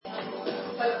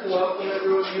like to welcome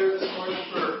everyone here this morning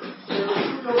for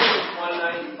service number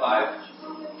 195.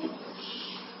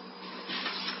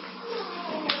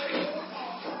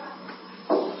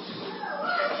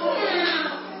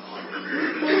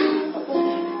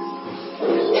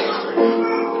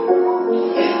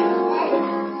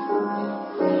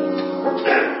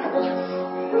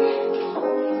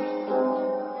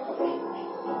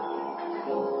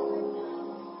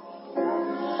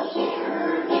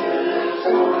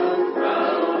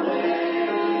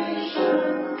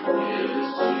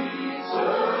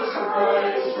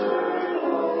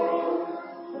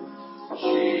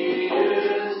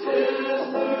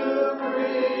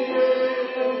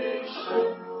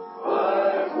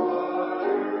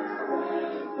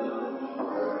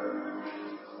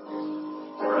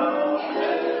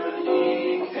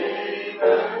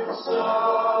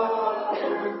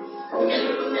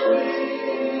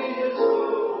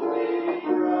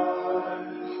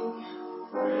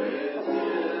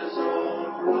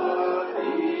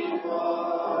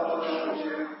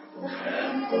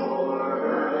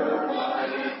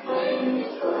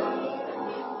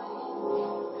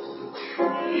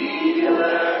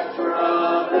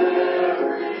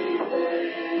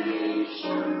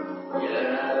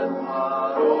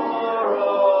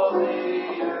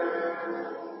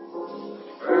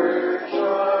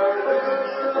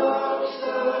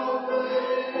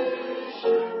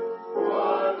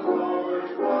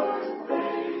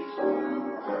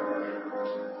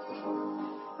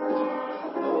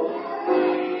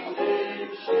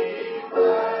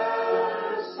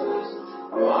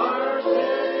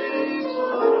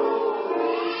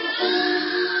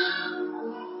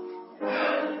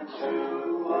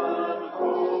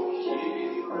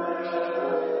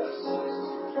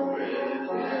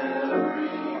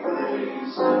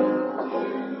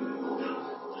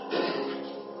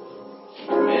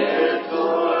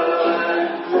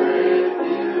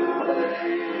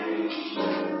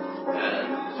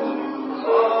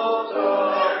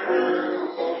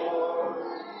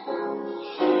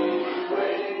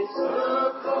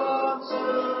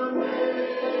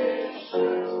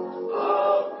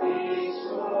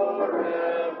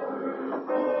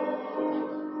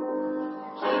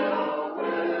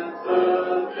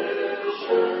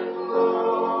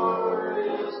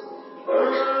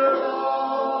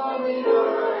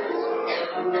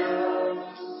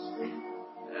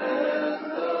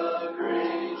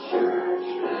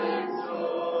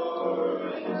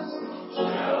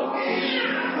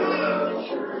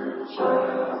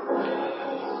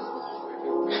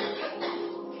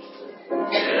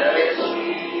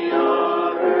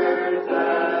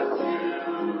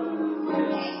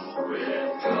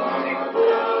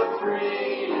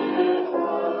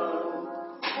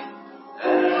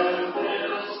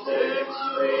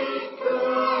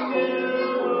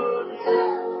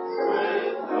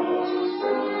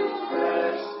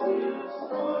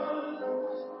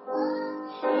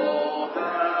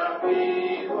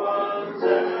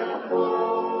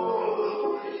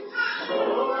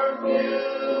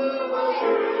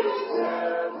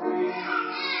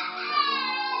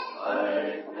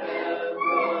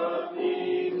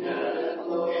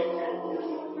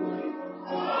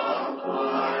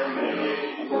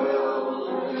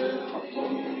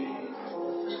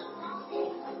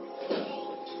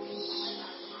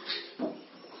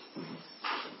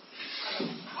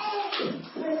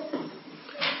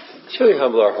 Shall we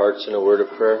humble our hearts in a word of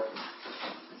prayer?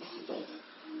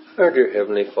 Our dear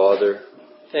Heavenly Father,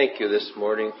 thank you this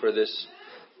morning for this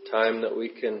time that we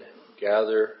can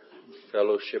gather in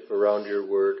fellowship around your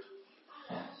word.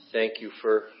 Thank you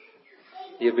for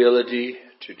the ability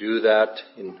to do that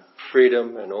in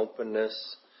freedom and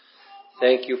openness.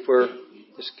 Thank you for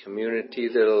this community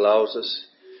that allows us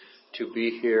to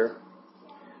be here.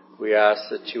 We ask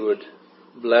that you would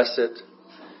bless it,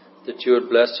 that you would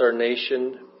bless our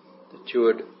nation, that you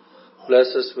would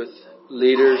bless us with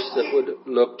leaders that would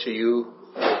look to you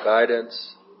for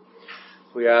guidance.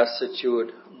 We ask that you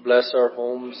would bless our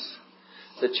homes,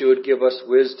 that you would give us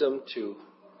wisdom to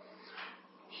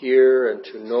hear and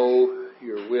to know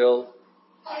your will,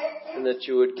 and that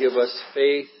you would give us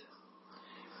faith,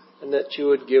 and that you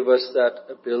would give us that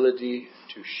ability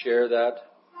to share that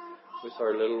with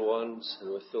our little ones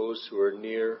and with those who are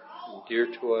near and dear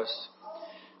to us,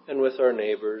 and with our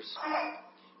neighbors.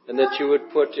 And that you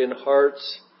would put in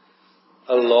hearts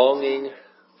a longing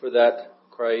for that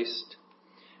Christ,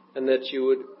 and that you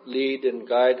would lead and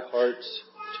guide hearts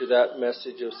to that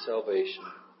message of salvation.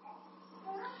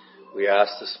 We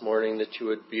ask this morning that you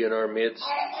would be in our midst,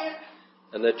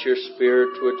 and that your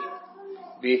Spirit would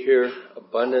be here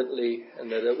abundantly,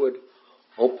 and that it would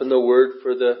open the word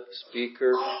for the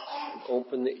speaker,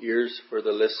 open the ears for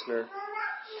the listener,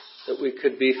 that we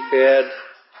could be fed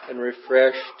and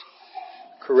refreshed,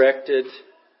 corrected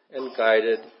and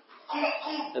guided,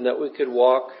 and that we could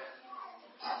walk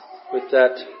with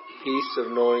that peace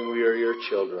of knowing we are your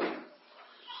children.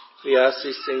 We ask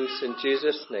these things in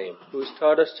Jesus' name, who's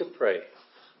taught us to pray.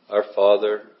 Our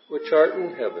Father, which art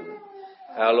in heaven,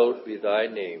 hallowed be thy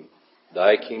name.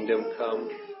 Thy kingdom come,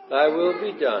 thy will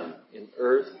be done, in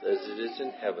earth as it is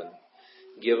in heaven.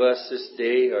 Give us this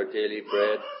day our daily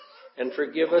bread, and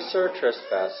forgive us our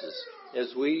trespasses,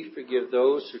 as we forgive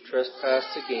those who trespass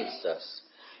against us.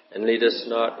 And lead us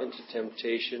not into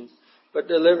temptation, but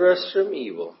deliver us from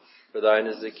evil. For thine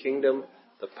is the kingdom,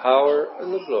 the power,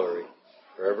 and the glory,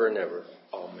 forever and ever.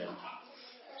 Amen.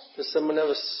 Does someone have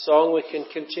a song we can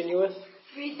continue with?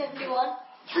 371.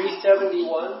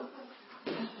 371.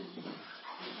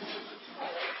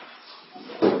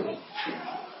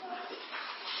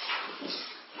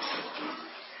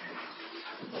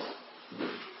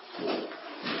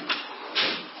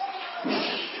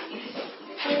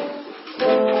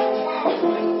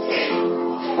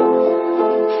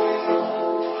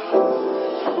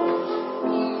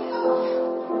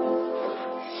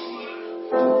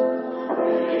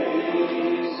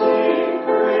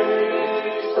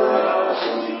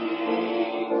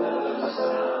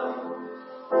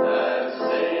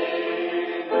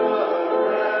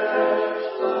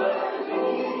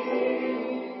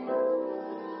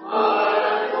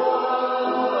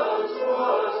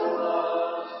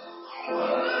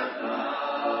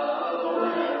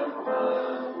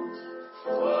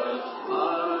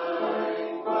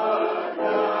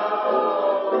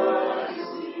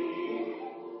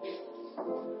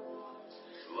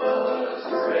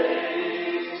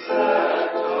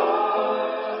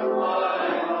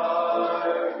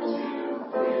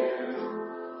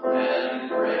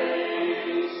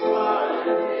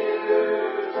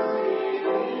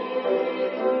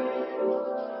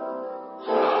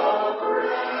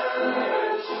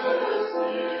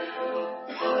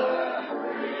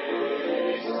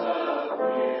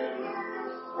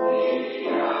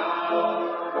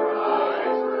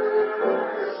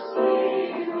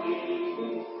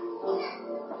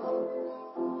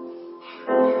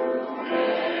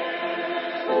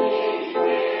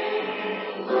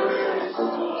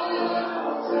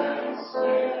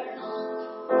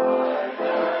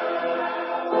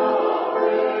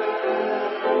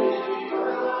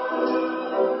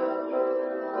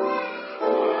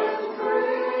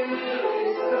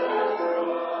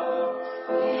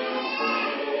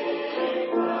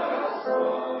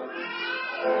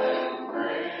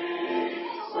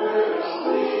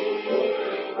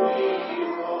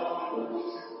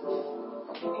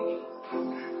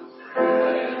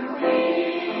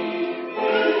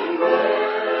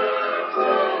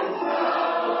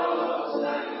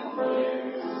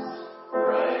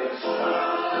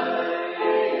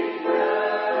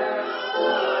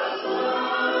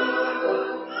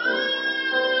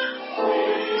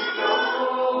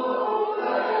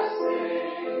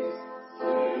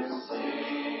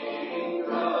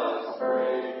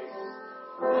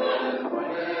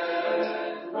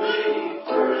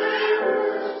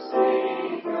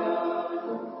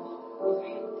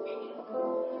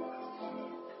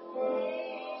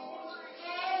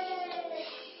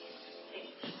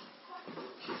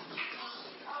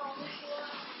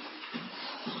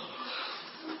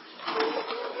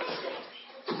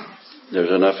 There's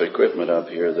enough equipment up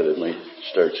here that it might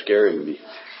start scaring me.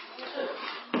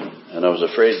 And I was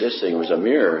afraid this thing was a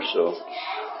mirror, so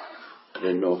I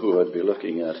didn't know who I'd be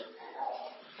looking at.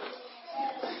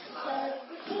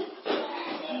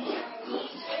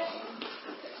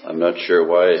 I'm not sure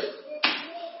why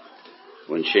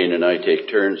when Shane and I take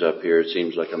turns up here, it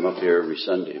seems like I'm up here every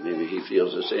Sunday. Maybe he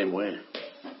feels the same way.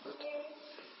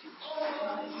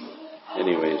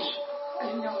 Anyways.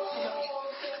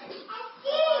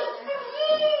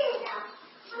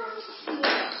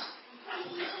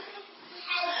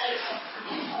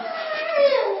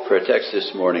 For a text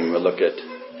this morning, we'll look at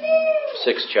the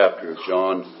 6th chapter of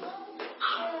John.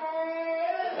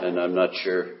 And I'm not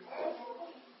sure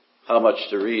how much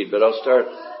to read, but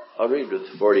I'll read with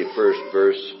the 41st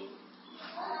verse.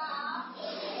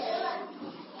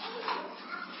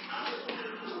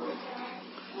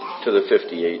 To the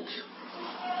 58th.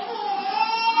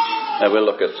 And we'll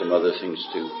look at some other things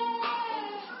too.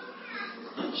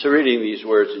 So reading these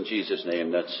words in Jesus'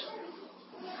 name, that's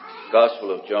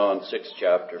Gospel of John, 6th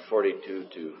chapter, 42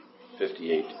 to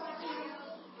 58.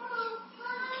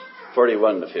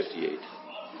 41 to 58.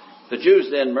 The Jews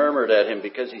then murmured at him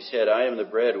because he said, I am the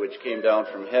bread which came down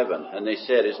from heaven. And they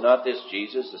said, is not this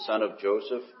Jesus, the son of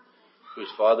Joseph,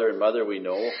 whose father and mother we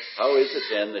know, how is it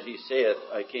then that he saith,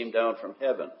 I came down from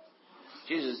heaven?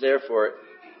 Jesus therefore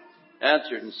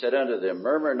answered and said unto them,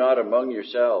 Murmur not among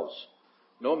yourselves.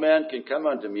 No man can come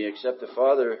unto me except the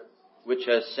Father which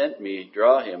has sent me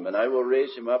draw him, and I will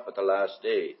raise him up at the last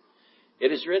day.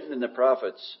 It is written in the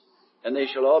prophets, and they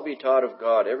shall all be taught of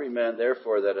God. Every man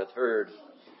therefore that hath heard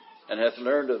and hath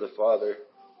learned of the Father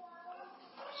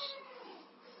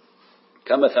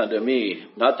cometh unto me.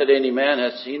 Not that any man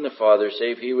hath seen the Father,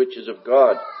 save he which is of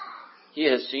God. He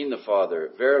hath seen the Father.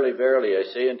 Verily, verily, I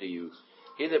say unto you,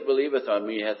 he that believeth on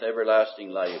me hath everlasting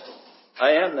life.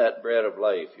 I am that bread of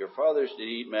life. Your fathers did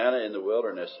eat manna in the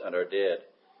wilderness and are dead.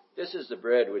 This is the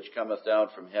bread which cometh down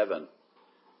from heaven,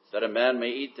 that a man may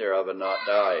eat thereof and not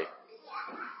die.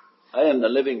 I am the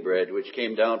living bread which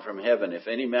came down from heaven. If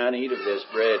any man eat of this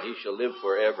bread, he shall live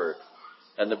forever.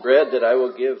 And the bread that I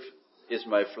will give is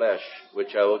my flesh,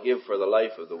 which I will give for the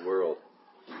life of the world.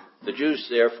 The Jews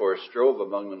therefore strove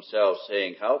among themselves,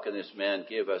 saying, How can this man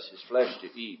give us his flesh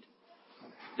to eat?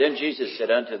 Then Jesus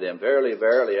said unto them, Verily,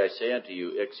 verily, I say unto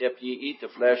you, except ye eat the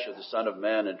flesh of the Son of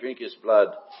Man and drink his blood,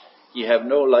 ye have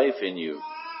no life in you.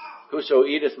 Whoso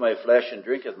eateth my flesh and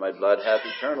drinketh my blood hath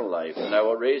eternal life, and I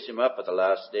will raise him up at the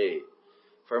last day.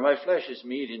 For my flesh is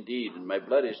meat indeed, and my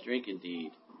blood is drink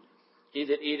indeed. He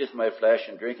that eateth my flesh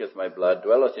and drinketh my blood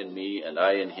dwelleth in me, and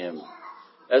I in him.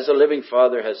 As the living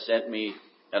Father has sent me,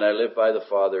 and I live by the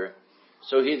Father,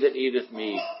 so he that eateth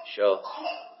me shall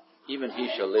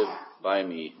live by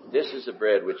me. This is the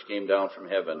bread which came down from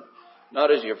heaven,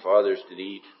 not as your fathers did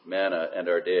eat manna and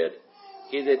are dead.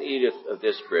 He that eateth of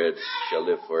this bread shall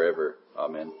live forever.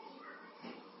 Amen.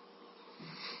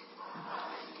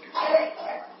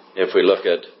 If we look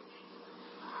at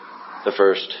the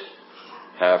first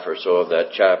half or so of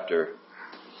that chapter,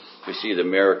 we see the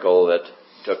miracle that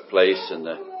took place and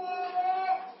the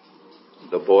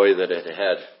boy that it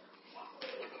had.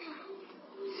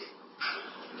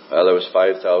 There was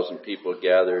 5,000 people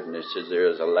gathered, and it says there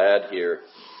is a lad here.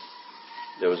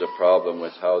 There was a problem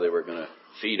with how they were going to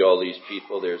feed all these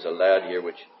people. There's a lad here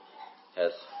which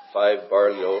has 5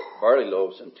 barley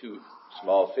loaves and 2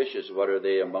 small fishes. What are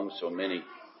they among so many?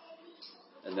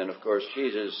 And then, of course,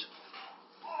 Jesus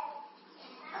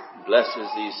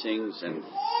blesses these things, and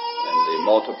they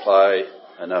multiply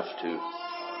enough to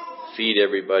feed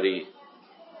everybody.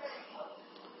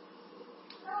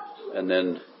 And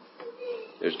then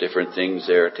there's different things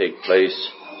there take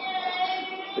place.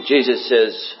 But Jesus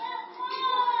says,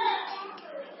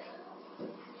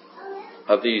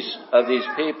 of these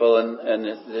people and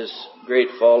this great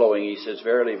following, he says,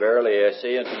 Verily, verily, I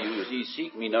say unto you, ye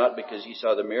seek me not because ye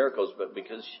saw the miracles, but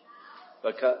because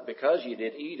ye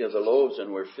did eat of the loaves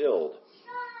and were filled.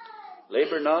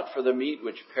 Labor not for the meat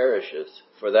which perisheth,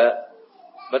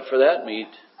 but for that meat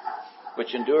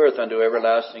which endureth unto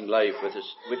everlasting life, which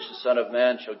the Son of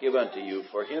Man shall give unto you,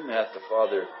 for him hath the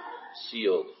Father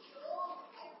sealed.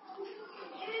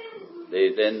 They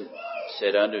then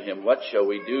said unto him, What shall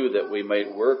we do that we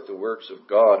might work the works of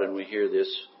God? And we hear this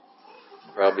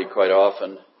probably quite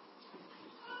often.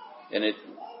 And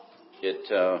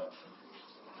it's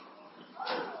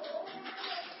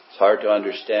hard to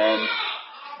understand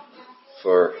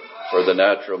for the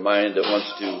natural mind that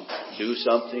wants to do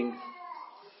something.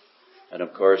 And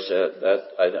of course,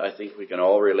 I think we can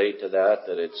all relate to that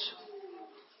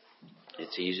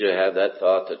it's easy to have that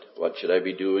thought that what should I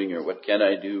be doing or what can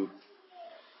I do?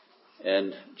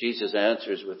 And Jesus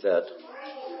answers with that,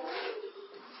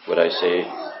 what I say,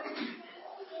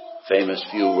 famous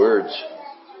few words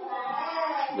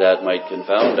that might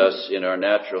confound us in our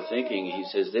natural thinking. He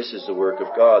says, This is the work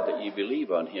of God, that ye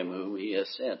believe on him whom he has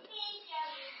sent.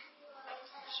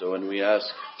 So when we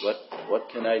ask, what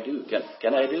can I do?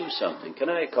 Can I do something? Can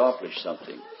I accomplish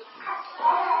something?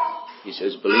 He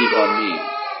says, believe on me.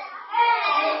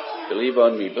 Believe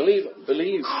on me.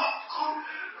 Believe.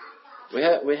 We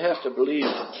have to believe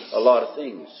a lot of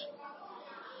things.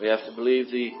 We have to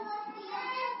believe the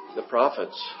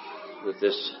prophets, that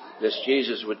this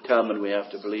Jesus would come, and we have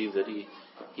to believe that he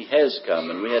has come,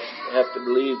 and we have to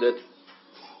believe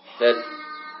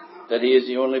that he is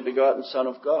the only begotten Son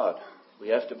of God. We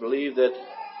have to believe that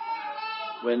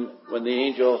when the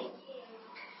angel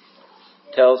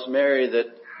tells Mary that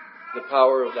the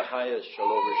power of the highest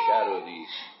shall overshadow thee,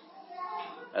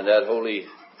 and that holy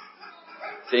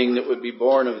thing that would be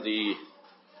born of thee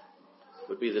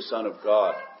would be the Son of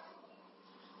God.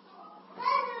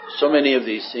 So many of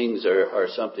these things are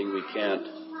something we can't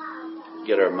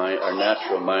get our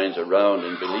natural minds around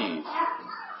and believe.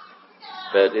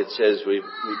 But it says we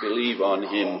believe on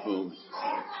him whom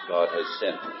God has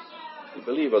sent. We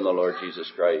believe on the Lord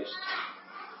Jesus Christ.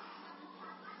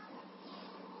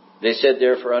 They said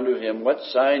therefore unto him, What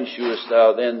sign shewest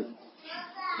thou then,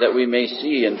 that we may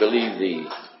see and believe thee?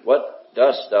 What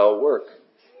dost thou work?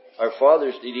 Our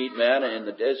fathers did eat manna in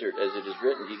the desert, as it is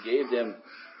written, He gave them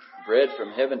bread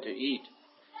from heaven to eat.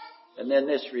 And then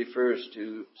this refers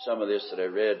to some of this that I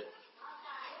read.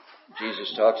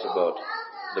 Jesus talks about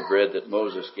the bread that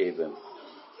Moses gave them.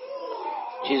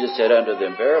 Jesus said unto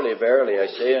them, Verily, verily, I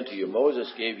say unto you,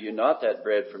 Moses gave you not that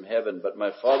bread from heaven, but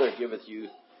my Father giveth you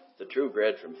the true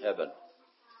bread from heaven.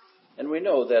 And we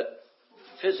know that,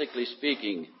 physically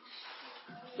speaking,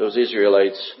 those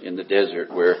Israelites in the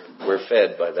desert were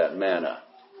fed by that manna.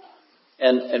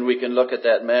 And we can look at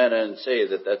that manna and say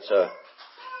that that's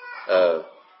a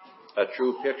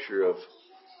true picture of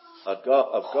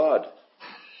God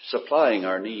supplying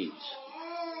our needs.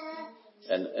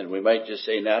 And we might just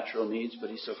say natural needs,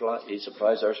 but He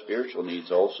supplies our spiritual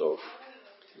needs also.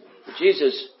 But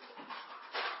Jesus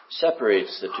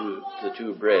separates the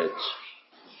two breads.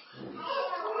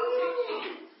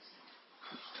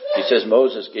 He says,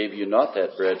 Moses gave you not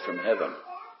that bread from heaven.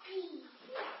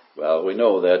 Well, we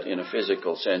know that in a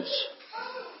physical sense,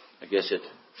 I guess it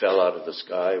fell out of the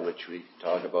sky, which we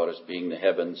talk about as being the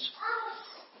heavens.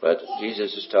 But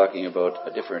Jesus is talking about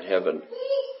a different heaven.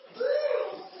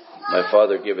 My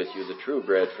Father giveth you the true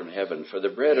bread from heaven. For the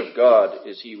bread of God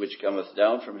is He which cometh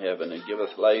down from heaven and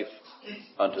giveth life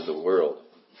unto the world.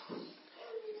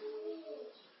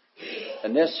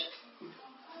 And this,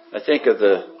 I think of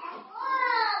the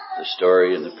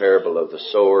story in the parable of the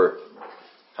sower,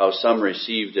 how some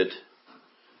received it,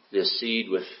 this seed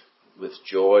with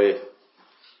joy.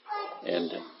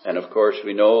 And of course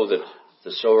we know that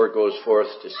the sower goes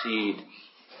forth to seed.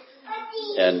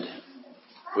 And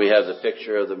we have the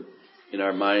picture of them in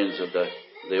our minds of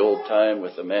the old time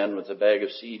with the man with a bag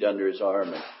of seed under his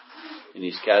arm, and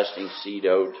he's casting seed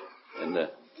out. And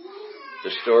the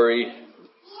story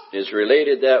is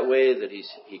related that way, that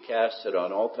he casts it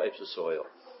on all types of soil.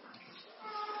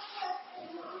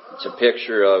 It's a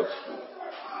picture of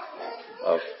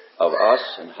us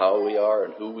and how we are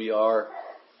and who we are,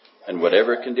 and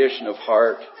whatever condition of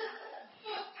heart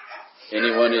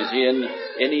anyone is in,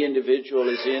 any individual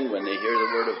is in when they hear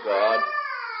the word of God.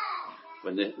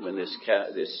 When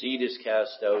this seed is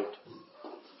cast out,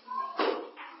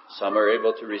 some are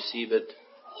able to receive it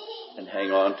and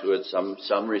hang on to it.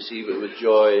 Some receive it with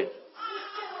joy,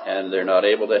 and they're not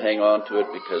able to hang on to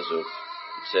it because of,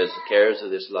 it says, the cares of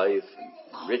this life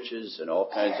and riches and all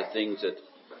kinds of things that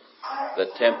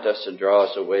tempt us and draw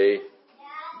us away.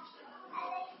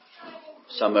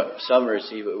 Some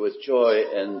receive it with joy,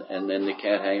 and then they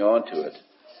can't hang on to it.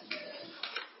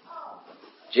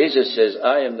 Jesus says,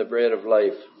 I am the bread of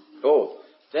life. Oh,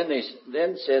 then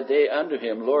said they unto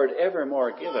him, Lord,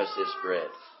 evermore give us this bread.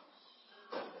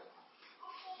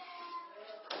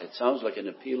 It sounds like an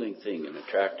appealing thing, an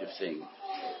attractive thing.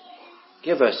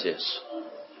 Give us this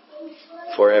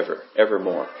forever,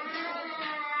 evermore.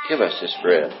 Give us this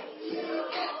bread.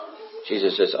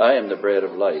 Jesus says, I am the bread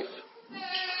of life.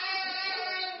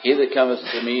 He that cometh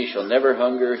to me shall never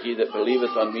hunger. He that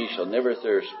believeth on me shall never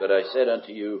thirst. But I said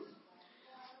unto you,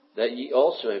 that ye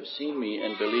also have seen me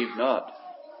and believe not.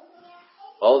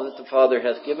 All that the Father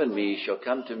hath given me shall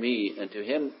come to me, and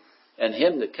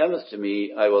him that cometh to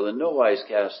me I will in no wise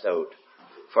cast out.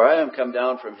 For I am come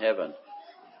down from heaven,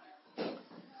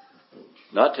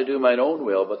 not to do mine own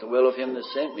will, but the will of him that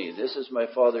sent me. This is my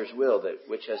Father's will, that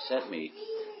which hath sent me,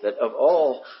 that of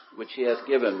all which he hath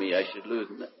given me I should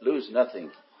lose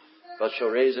nothing, but shall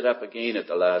raise it up again at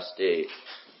the last day.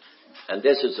 And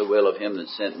this is the will of him that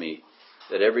sent me,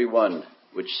 that every one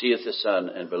which seeth the Son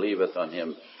and believeth on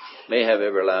him may have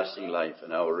everlasting life,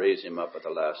 and I will raise him up at the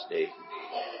last day.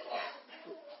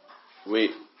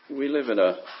 We live in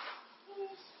a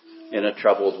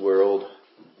troubled world,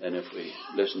 and if we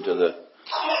listen to the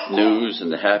news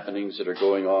and the happenings that are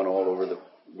going on all over the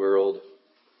world,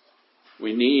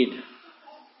 we need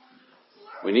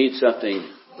something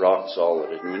rock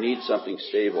solid, and we need something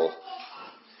stable,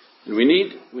 and we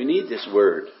need this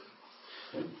word.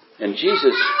 And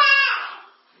Jesus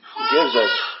gives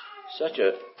us such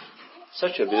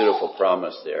a beautiful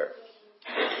promise there,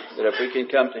 that if we can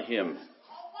come to him,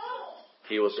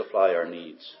 he will supply our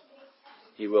needs.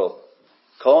 He will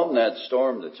calm that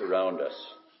storm that's around us.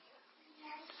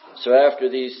 So after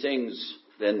these things,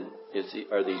 then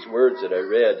are these words that I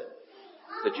read.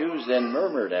 The Jews then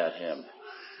murmured at him.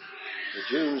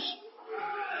 The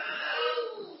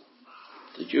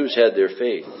Jews had their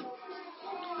faith.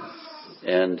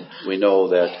 And we know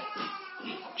that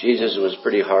Jesus was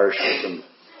pretty harsh with them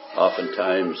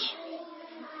oftentimes.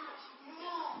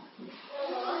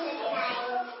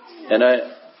 And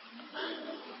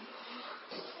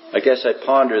I guess I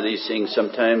ponder these things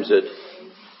sometimes, that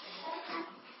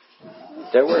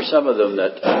there were some of them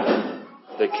that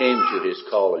came to his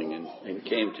calling and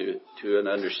came to an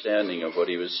understanding of what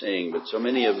he was saying, but so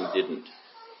many of them didn't.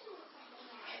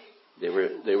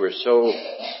 They were so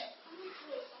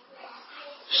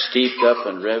steeped up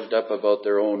and revved up about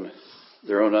their own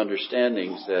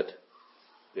understandings that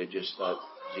they just thought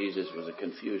Jesus was a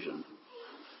confusion.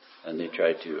 And they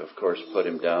tried to, of course, put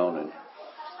him down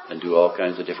and do all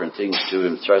kinds of different things to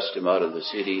him, thrust him out of the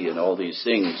city and all these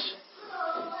things.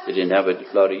 They didn't have a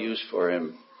lot of use for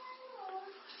him.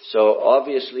 So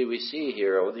obviously we see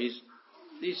here these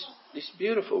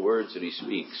beautiful words that he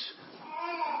speaks.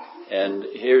 And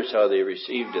here's how they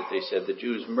received it. They said the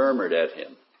Jews murmured at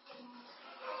him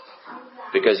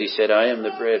because he said, I am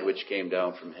the bread which came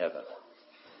down from heaven.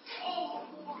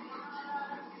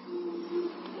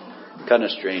 Kind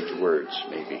of strange words,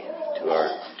 maybe,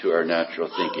 to our natural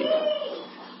thinking.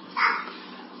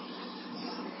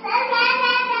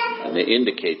 And they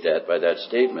indicate that by that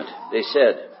statement. They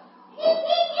said,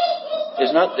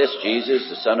 is not this Jesus,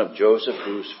 the son of Joseph,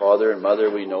 whose father and mother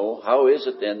we know? How is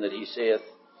it then that he saith,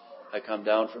 I come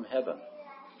down from heaven?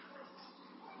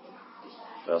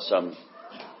 Well, some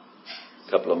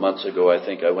couple of months ago, I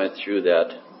think I went through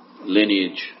that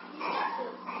lineage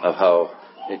of how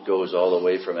it goes all the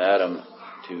way from Adam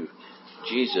to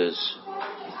Jesus.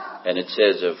 And it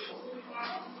says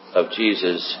of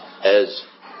Jesus, as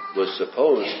was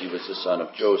supposed, he was the son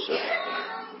of Joseph.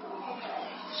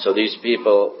 So these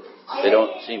people, they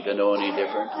don't seem to know any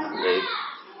different. They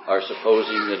are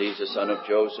supposing that he's the son of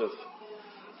Joseph.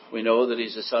 We know that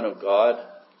he's the son of God.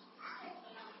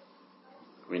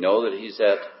 We know that he's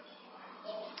that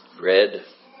bread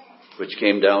which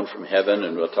came down from heaven,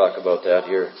 and we'll talk about that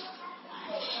here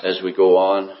as we go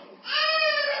on.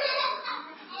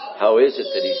 How is it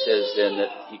that he says then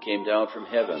that he came down from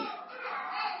heaven?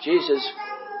 Jesus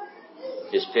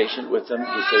is patient with them.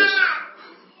 He says,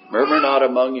 murmur not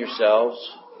among yourselves.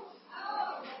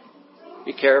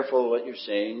 Be careful what you're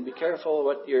saying. Be careful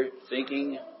what you're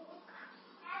thinking. It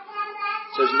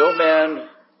says no man.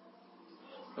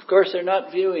 Of course, they're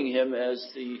not viewing him as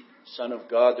the Son of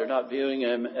God. They're not viewing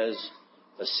him as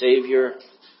a Savior.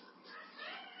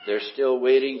 They're still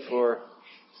waiting for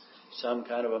some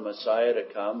kind of a Messiah to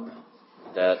come,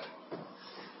 that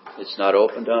it's not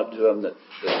opened up to them, that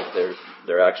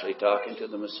they're actually talking to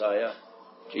the Messiah,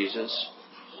 Jesus.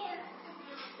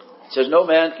 It says, no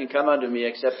man can come unto me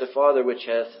except the Father which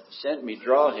hath sent me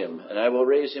draw him, and I will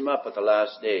raise him up at the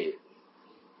last day.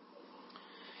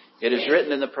 It is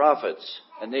written in the prophets,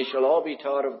 and they shall all be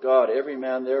taught of God. Every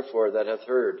man therefore that hath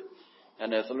heard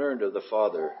and hath learned of the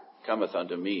Father cometh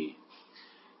unto me.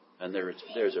 And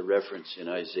there's a reference in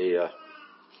Isaiah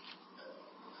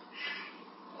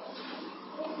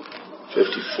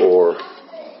 54.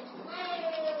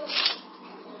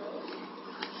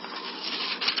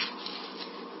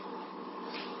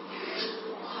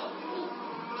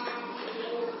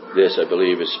 This, I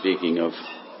believe, is speaking of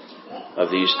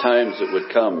these times that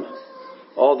would come.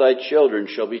 All thy children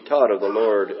shall be taught of the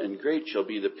Lord, and great shall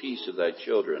be the peace of thy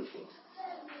children.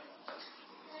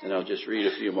 And I'll just read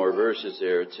a few more verses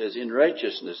there. It says, in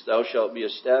righteousness thou shalt be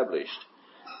established.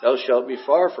 Thou shalt be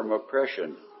far from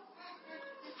oppression.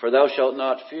 For thou shalt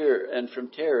not fear, and from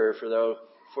terror,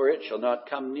 for it shall not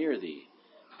come near thee.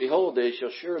 Behold, they shall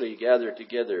surely gather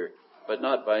together, but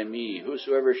not by me.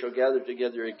 Whosoever shall gather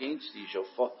together against thee shall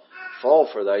fall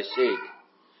for thy sake.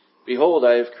 Behold,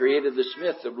 I have created the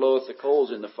smith that bloweth the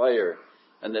coals in the fire,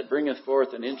 and that bringeth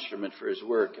forth an instrument for his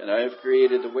work, and I have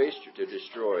created the waster to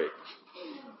destroy.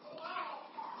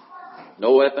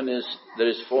 No weapon that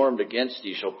is formed against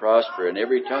thee shall prosper, and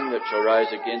every tongue that shall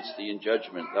rise against thee in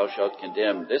judgment thou shalt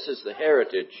condemn. This is the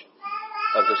heritage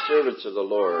of the servants of the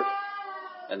Lord,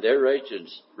 and their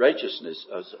righteousness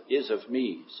is of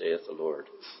me, saith the Lord.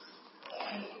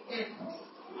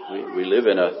 We live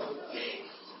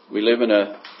in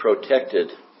a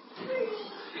protected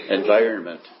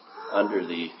environment under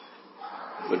the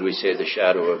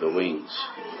shadow of the wings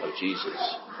of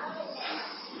Jesus.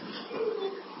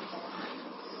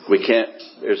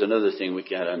 There's another thing we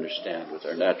can't understand with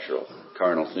our natural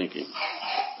carnal thinking.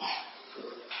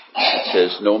 It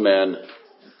says, no man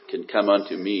can come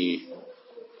unto me.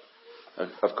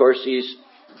 Of course, these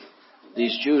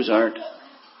Jews aren't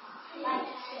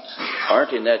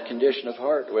in that condition of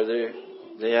heart where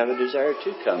they have a desire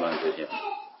to come unto him.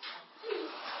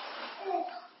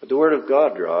 But the Word of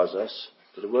God draws us.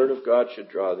 The Word of God should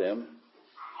draw them.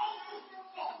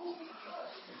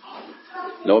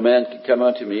 No man can come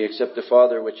unto me except the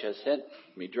Father which hath sent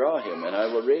me draw him, and I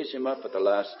will raise him up at the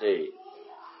last day.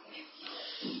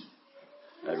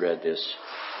 I read this.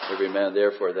 Every man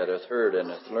therefore that hath heard and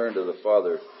hath learned of the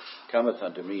Father cometh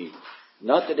unto me.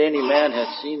 Not that any man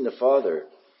hath seen the Father,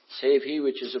 save he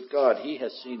which is of God. He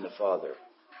hath seen the Father.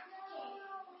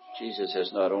 Jesus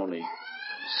has not only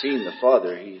seen the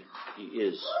Father, he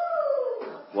is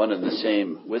one and the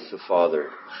same with the Father.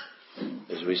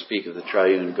 As we speak of the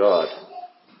triune God,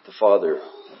 the Father,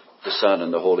 the Son,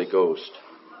 and the Holy Ghost.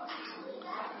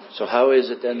 So how is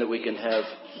it then that we can have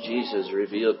Jesus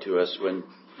revealed to us when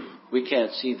we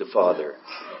can't see the Father?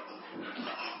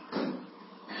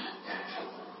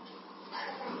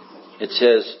 It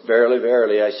says, Verily,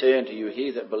 verily, I say unto you,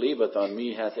 he that believeth on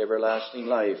me hath everlasting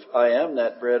life. I am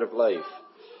that bread of life.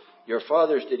 Your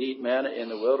fathers did eat manna in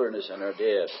the wilderness and are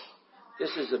dead.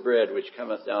 This is the bread which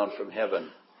cometh down from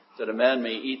heaven, that a man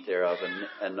may eat thereof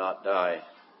and not die.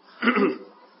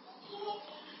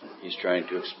 He's trying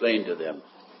to explain to them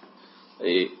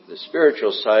the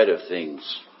spiritual side of things,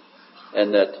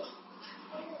 and that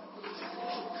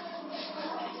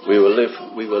we will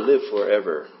live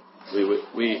forever.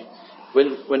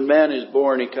 When man is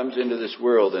born, he comes into this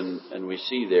world, and we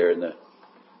see there in the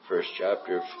first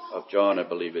chapter of John, I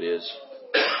believe it is,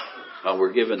 how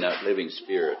we're given that living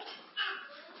spirit.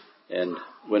 And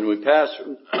when we pass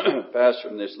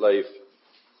from this life,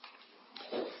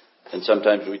 and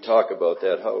sometimes we talk about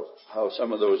that, how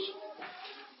some of those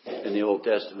in the Old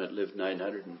Testament lived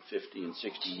 950 and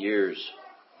 60 years,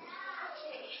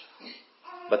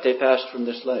 but they passed from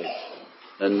this life,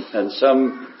 and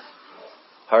some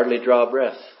hardly draw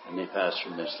breath, and they pass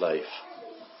from this life.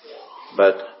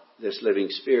 But this living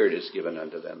spirit is given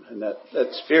unto them, and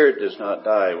that spirit does not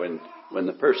die when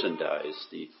the person dies.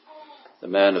 The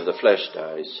man of the flesh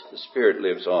dies. The spirit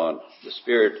lives on. The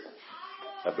spirit,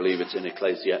 I believe it's in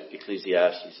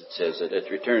Ecclesiastes, it says that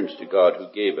it returns to God who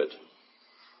gave it.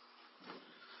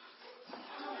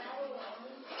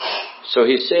 So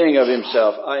he's saying of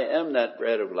himself, I am that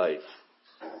bread of life.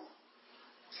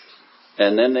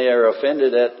 And then they are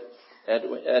offended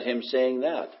at him saying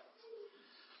that.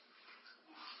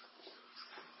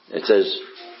 It says,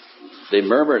 they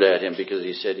murmured at him because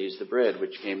he said he's the bread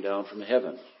which came down from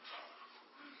heaven.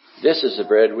 This is the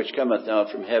bread which cometh down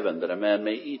from heaven, that a man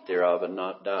may eat thereof and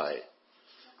not die.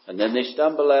 And then they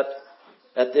stumble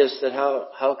at this, that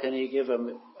how can he give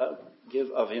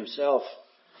of himself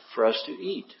for us to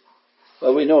eat?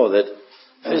 Well, we know that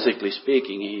physically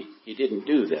speaking, he didn't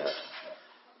do that,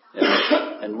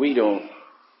 and we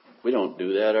don't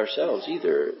do that ourselves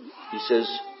either. He says,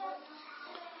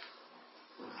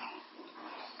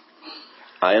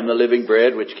 I am the living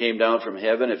bread which came down from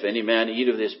heaven. If any man eat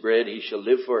of this bread, he shall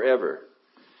live forever.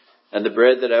 And the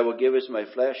bread that I will give is my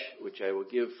flesh, which I will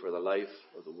give for the life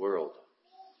of the world.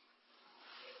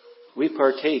 We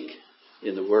partake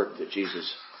in the work that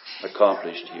Jesus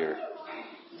accomplished here.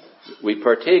 We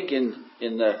partake in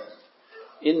this,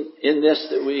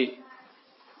 that we,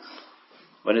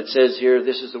 when it says here,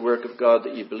 this is the work of God,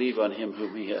 that you believe on him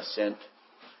whom he has sent.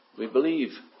 We believe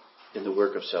in the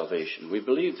work of salvation. We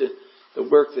believe that the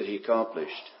work that he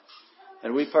accomplished.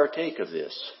 And we partake of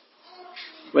this.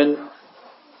 When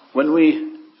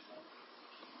we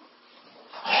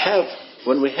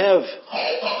have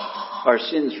our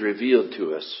sins revealed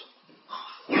to us,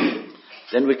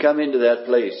 then we come into that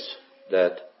place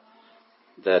that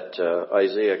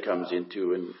Isaiah comes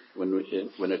into, and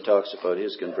when it talks about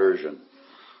his conversion.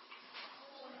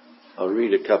 I'll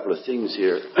read a couple of things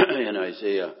here in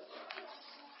Isaiah.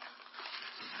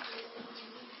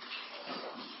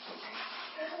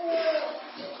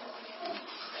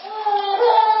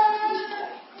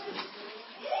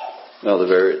 Well,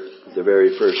 the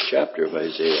very first chapter of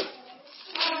Isaiah.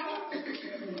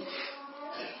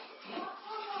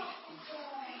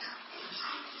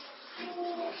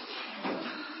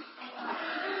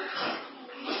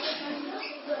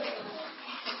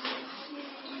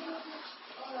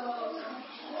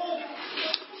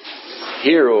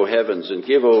 Hear, O heavens, and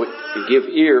give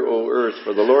ear, O earth,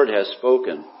 for the Lord has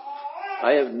spoken.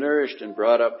 I have nourished and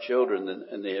brought up children,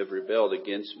 and they have rebelled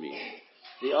against me.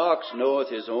 The ox knoweth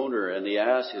his owner, and the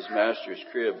ass his master's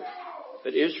crib.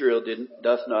 But Israel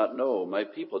doth not know, my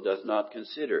people doth not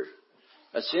consider.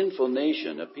 A sinful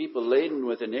nation, a people laden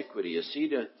with iniquity, a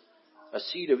seed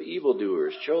of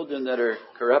evildoers, children that are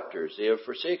corrupters. They have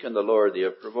forsaken the Lord, they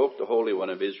have provoked the Holy One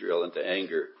of Israel into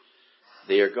anger.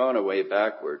 They are gone away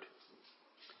backward.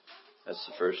 That's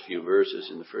the first few verses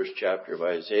in the first chapter of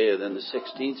Isaiah. Then the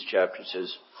 16th chapter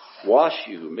says, Wash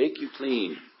you, make you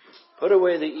clean. Put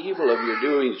away the evil of your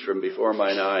doings from before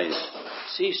mine eyes.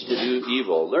 Cease to do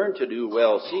evil. Learn to do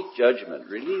well. Seek judgment.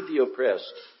 Relieve the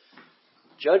oppressed.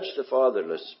 Judge the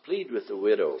fatherless. Plead with the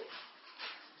widow.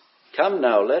 Come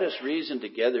now, let us reason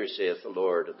together, saith the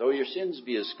Lord. Though your sins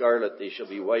be as scarlet, they shall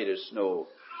be white as snow.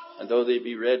 And though they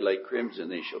be red like crimson,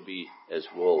 they shall be as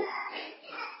wool.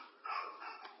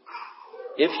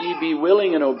 If ye be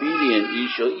willing and obedient, ye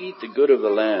shall eat the good of the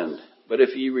land. But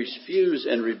if ye refuse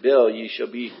and rebel, ye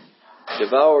shall be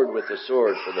devoured with the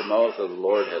sword, for the mouth of the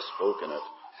Lord has spoken it.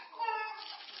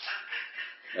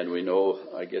 And we know,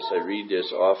 I guess I read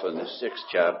this often, the 6th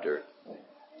chapter.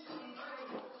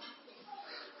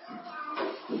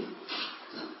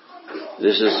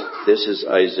 This is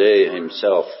Isaiah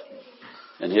himself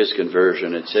and his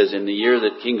conversion. It says, in the year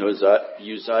that King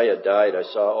Uzziah died, I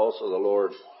saw also the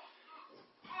Lord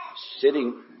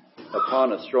sitting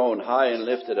upon a throne high and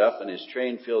lifted up, and his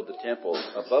train filled the temple.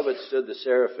 Above it stood the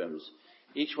seraphims.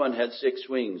 Each one had 6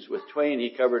 wings. With twain he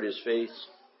covered his face,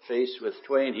 with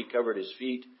twain he covered his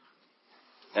feet,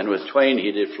 and with twain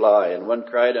he did fly. And one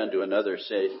cried unto another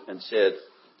and said,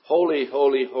 Holy,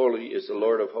 holy, holy is the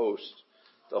Lord of hosts.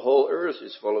 The whole earth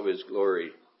is full of his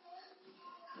glory.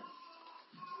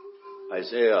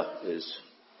 Isaiah is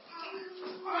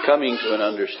coming to an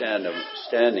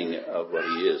understanding of what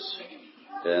he is,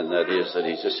 and that is that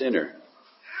he's a sinner.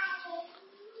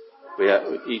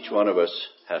 Each one of us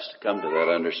has to come to that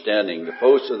understanding. The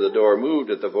posts of the door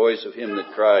moved at the voice of him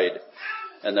that cried,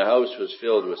 and the house was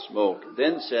filled with smoke.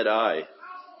 Then said I,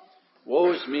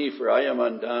 Woe is me, for I am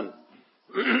undone.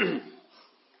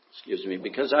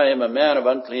 Because I am a man of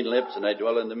unclean lips, and I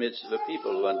dwell in the midst of a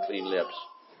people of unclean lips.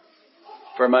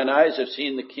 For mine eyes have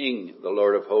seen the King, the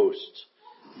Lord of hosts.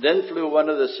 Then flew one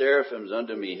of the seraphims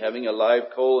unto me, having a live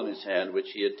coal in his hand,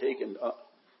 which he had taken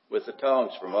with the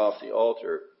tongs from off the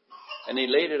altar. And he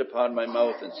laid it upon my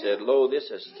mouth and said, Lo, this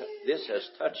has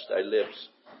touched thy lips.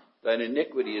 Thine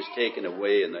iniquity is taken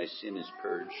away, and thy sin is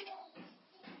purged.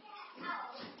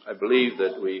 I believe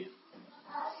that we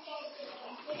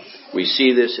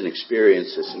see this and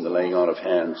experience this in the laying on of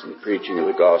hands and the preaching of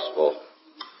the gospel,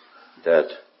 that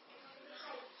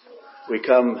we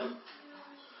come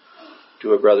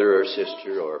to a brother or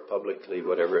sister, or publicly,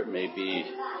 whatever it may be,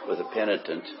 with a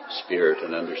penitent spirit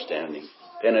and understanding,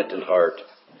 penitent heart.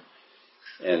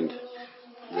 And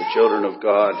the children of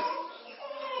God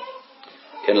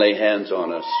can lay hands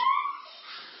on us.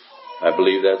 I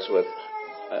believe that's what...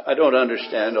 I don't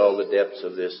understand all the depths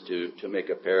of this to make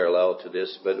a parallel to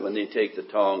this, but when they take the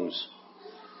tongs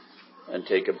and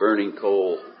take a burning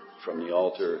coal from the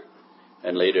altar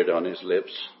and laid it on his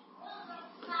lips,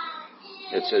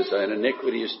 it says, thine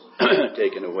iniquity is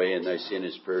taken away and thy sin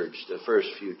is purged. The first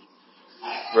few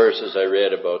verses I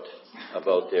read about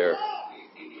there,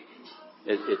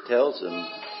 it tells them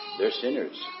they're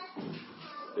sinners.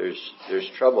 There's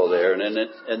trouble there,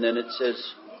 and then it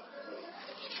says,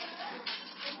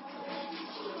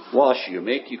 wash you,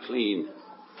 make you clean.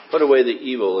 Put away the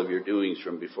evil of your doings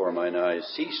from before mine eyes.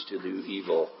 Cease to do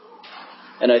evil.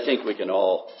 And I think we can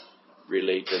all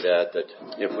relate to that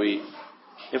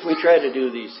if we try to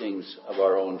do these things of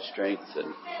our own strength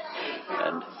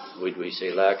and we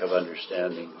say lack of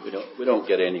understanding, we don't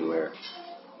get anywhere.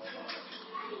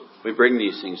 We bring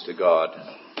these things to God.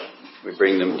 We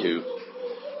bring them to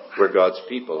where God's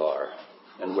people are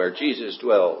and where Jesus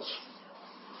dwells,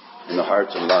 in the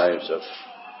hearts and lives of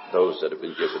those that have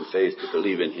been given faith to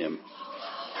believe in him.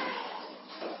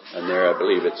 And there I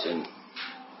believe it's in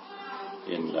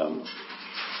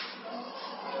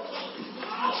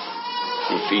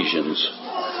Ephesians,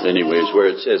 anyways, where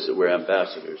it says that we're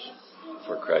ambassadors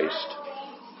for Christ.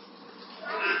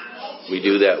 We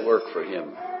do that work for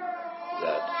him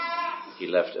that he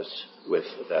left us with,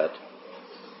 that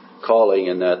calling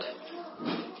and that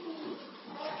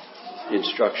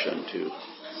instruction to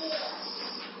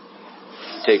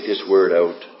take this word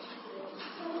out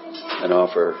and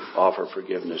offer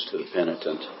forgiveness to the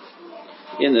penitent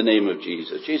in the name of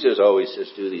Jesus. Jesus always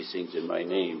says, do these things in my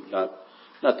name, not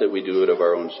that we do it of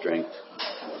our own strength.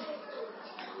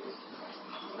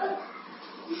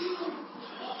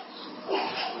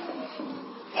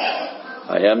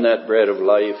 I am that bread of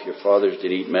life. Your fathers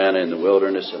did eat manna in the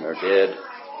wilderness and are dead.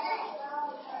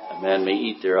 A man may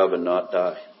eat thereof and not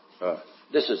die.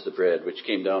 This is the bread which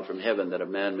came down from heaven, that a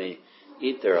man may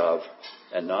eat thereof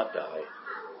and not die.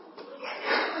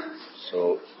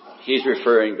 So he's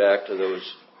referring back to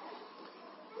those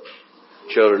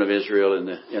children of Israel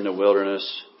in the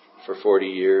wilderness for 40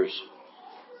 years,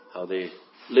 how they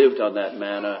lived on that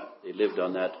manna, they lived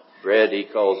on that bread, he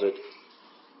calls it,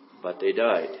 but they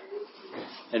died.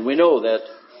 And we know that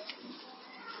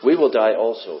we will die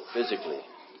also physically.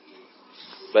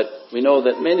 But we know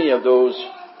that many of those,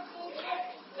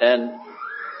 and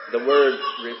the word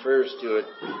refers to it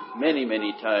many,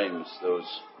 many times, those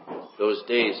those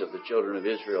days of the children of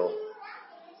Israel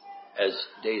as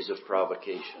days of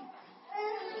provocation,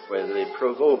 where they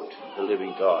provoked the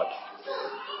living God.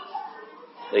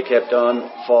 They kept on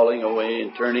falling away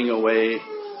and turning away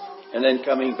and then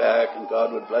coming back, and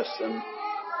God would bless them,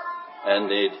 and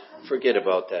they'd forget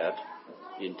about that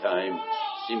in time.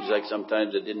 Seems like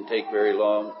sometimes it didn't take very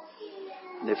long.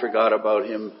 They forgot about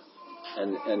Him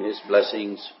and His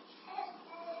blessings.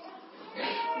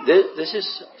 This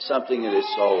is something that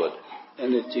is solid,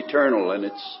 and it's eternal, and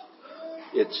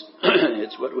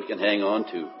it's what we can hang on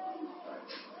to.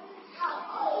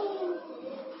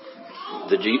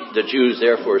 The Jews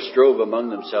therefore strove among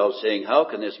themselves, saying, "How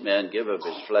can this man give of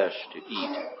his flesh to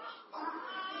eat?"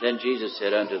 Then Jesus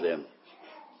said unto them,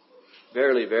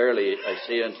 "Verily, verily, I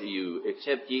say unto you,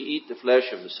 except ye eat the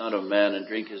flesh of the Son of Man and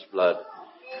drink His blood,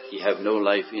 ye have no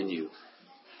life in you."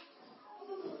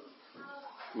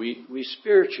 We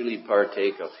spiritually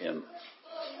partake of Him.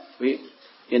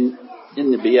 In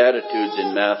the Beatitudes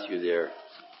in Matthew there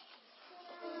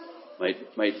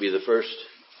might be the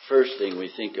first thing we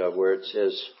think of, where it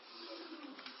says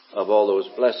of all those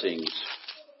blessings.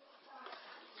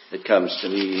 It comes to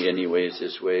me anyways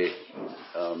this way.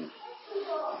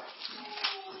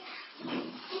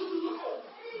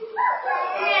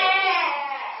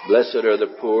 Blessed are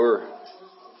the poor,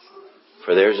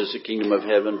 for theirs is the kingdom of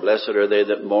heaven. Blessed are they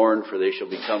that mourn, for they shall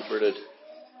be comforted.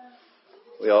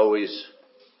 We always,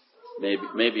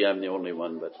 maybe I'm the only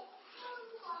one, but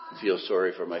feel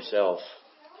sorry for myself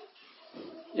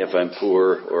if I'm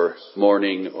poor or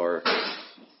mourning or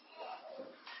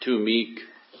too meek.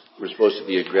 We're supposed to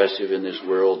be aggressive in this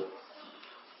world.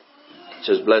 It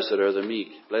says, "Blessed are the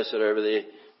meek. Blessed are they."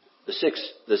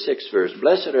 The sixth verse.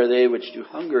 "Blessed are they which do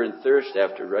hunger and thirst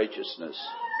after righteousness,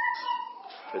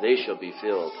 for they shall be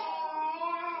filled."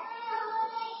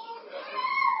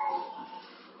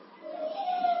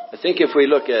 I think if we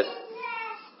look at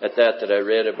that I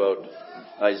read about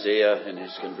Isaiah and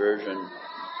his conversion,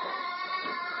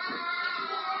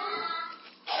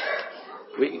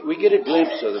 we get a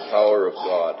glimpse of the power of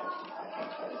God.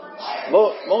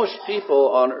 Most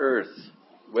people on earth,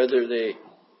 whether they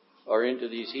are into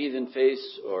these heathen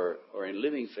faiths or in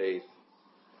living faith,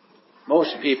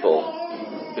 most people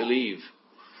believe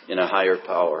in a higher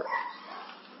power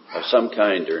of some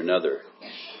kind or another.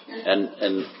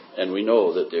 And we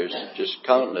know that there's just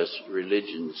countless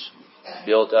religions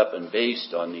built up and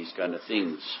based on these kind of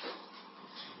things.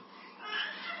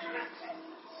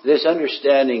 This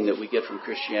understanding that we get from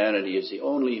Christianity is the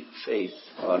only faith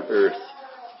on earth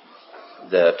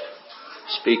that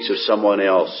speaks of someone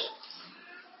else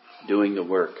doing the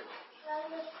work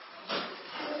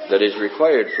that is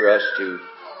required for us to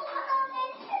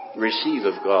receive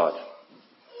of God.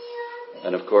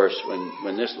 And of course,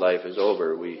 when this life is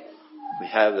over, we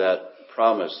have that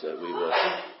promise that we will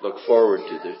look forward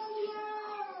to the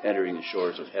entering the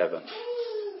shores of heaven.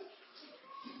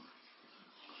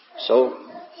 So,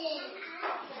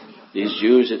 these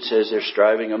Jews, it says, they're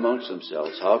striving amongst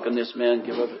themselves. How can this man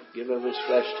give of his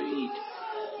flesh to eat?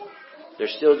 They're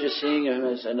still just seeing him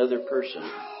as another person.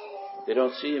 They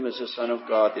don't see him as the Son of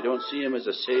God. They don't see him as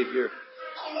a Savior.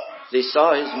 They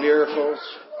saw his miracles.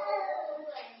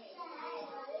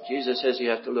 Jesus says you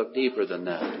have to look deeper than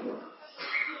that.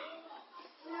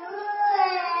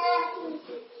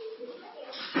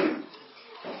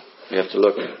 We have to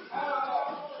look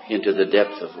into the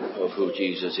depth of who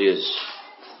Jesus is.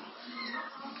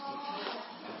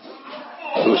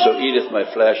 "Whoso eateth my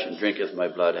flesh and drinketh my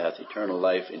blood hath eternal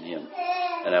life in him,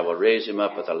 and I will raise him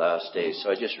up at the last day." So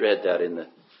I just read that in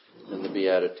the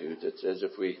Beatitudes. It says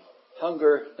if we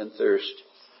hunger and thirst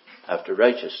after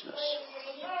righteousness,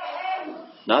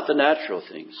 not the natural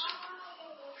things.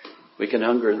 We can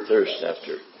hunger and thirst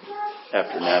after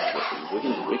natural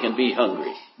things. We can be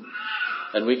hungry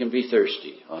and we can be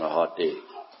thirsty on a hot day.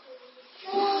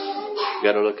 We've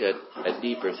got to look at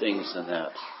deeper things than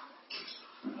that.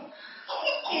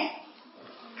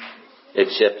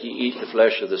 "Except ye eat the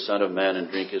flesh of the Son of Man and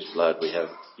drink his blood,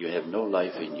 you have no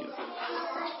life in you."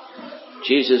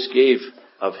 Jesus gave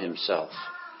of himself.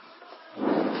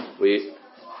 We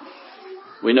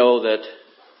know that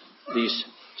these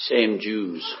same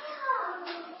Jews,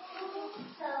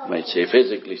 might say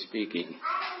physically speaking,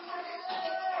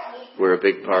 were a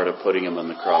big part of putting him on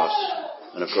the cross.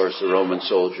 And of course the Roman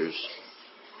soldiers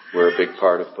were a big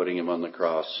part of putting him on the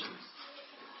cross.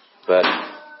 But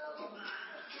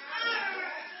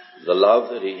the love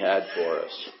that he had for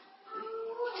us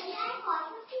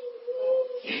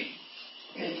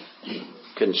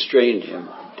constrained him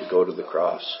to go to the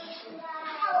cross.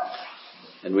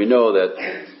 And we know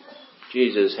that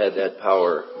Jesus had that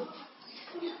power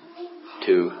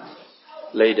to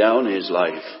lay down his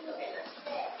life.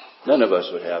 None of us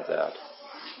would have that.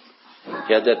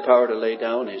 He had that power to lay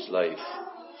down his life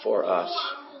for us.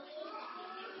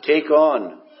 Take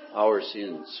on our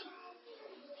sins.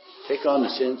 Take on the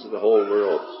sins of the whole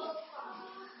world.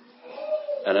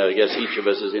 And I guess each of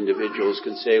us as individuals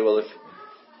can say, well,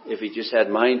 if he just had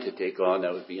mine to take on,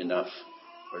 that would be enough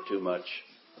or too much.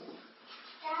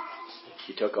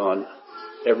 He took on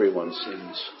everyone's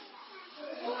sins.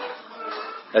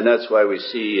 And that's why we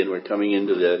see, and we're coming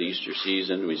into that Easter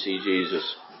season, we see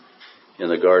Jesus in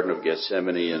the Garden of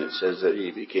Gethsemane, and it says that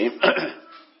he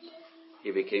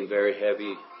became very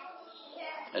heavy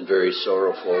and very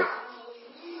sorrowful.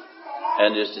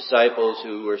 And his disciples,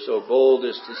 who were so bold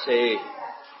as to say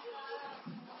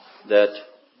that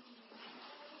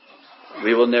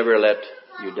we will never let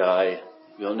you die,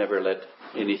 we'll never let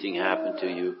anything happen to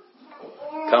you,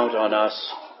 count on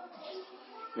us.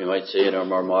 We might say in our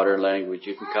more modern language,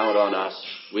 you can count on us,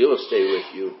 we will stay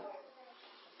with you.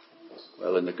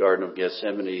 Well, in the Garden of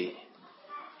Gethsemane,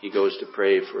 he goes to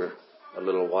pray for a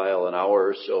little while, an hour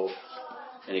or so,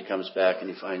 and he comes back and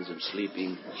he finds them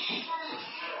sleeping.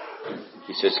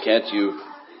 He says, can't you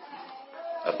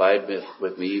abide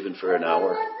with me even for an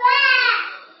hour?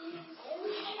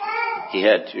 He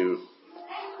had to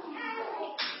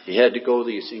go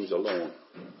these things alone.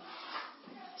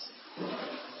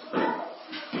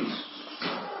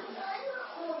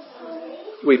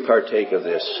 We partake of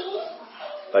this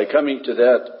by coming to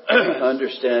that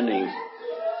understanding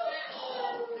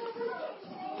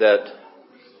that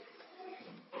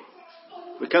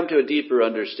we come to a deeper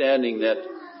understanding that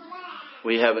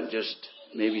we haven't just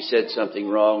maybe said something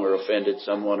wrong or offended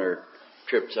someone or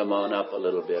tripped someone up a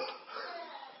little bit,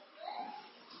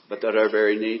 but that our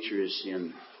very nature is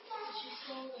sin.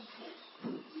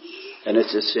 And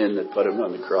it's a sin that put him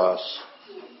on the cross.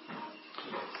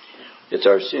 It's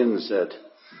our sins that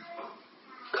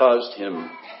caused him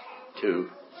to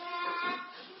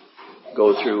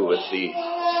go through with the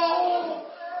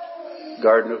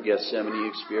Garden of Gethsemane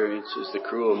experiences, the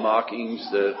cruel mockings,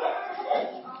 the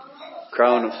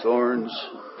crown of thorns,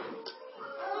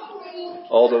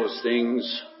 all those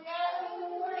things.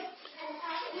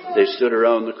 They stood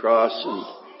around the cross, and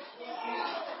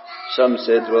some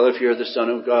said, well, if you're the Son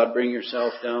of God, bring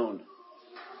yourself down.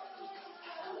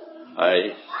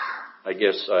 I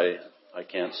guess I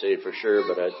can't say for sure,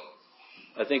 but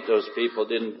I think those people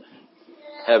didn't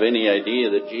have any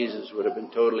idea that Jesus would have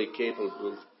been totally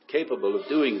capable of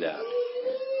doing that.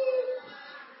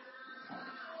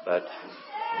 But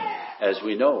as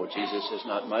we know, Jesus says,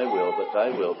 not my will, but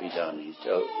thy will be done. He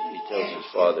tells his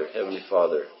Father, Heavenly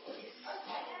Father.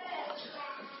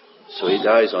 So he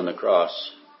dies on the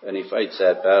cross, and he fights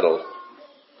that battle,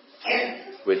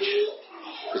 which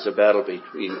is a battle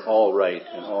between all right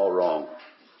and all wrong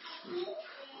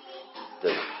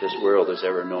that this world has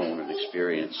ever known and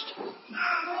experienced.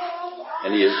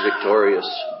 And he is victorious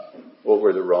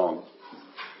over the wrong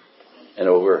and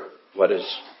over what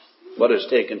has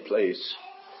taken place.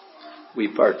 We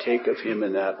partake of him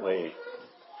in that way,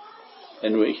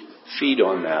 and we feed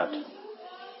on that.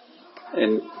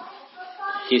 And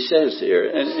he says here,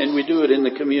 and we do it in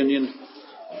the communion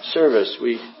service,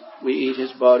 we eat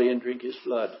his body and drink his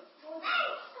blood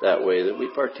that way, that we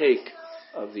partake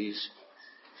of these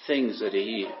things that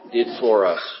he did for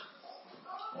us.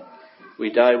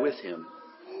 We die with him.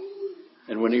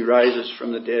 And when he rises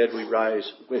from the dead, we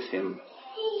rise with him.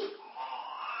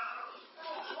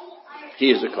 He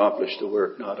has accomplished the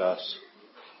work, not us.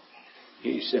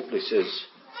 He simply says,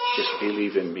 just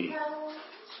believe in me.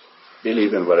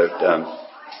 Believe in what I've done.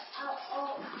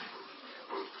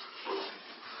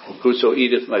 Whoso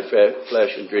eateth my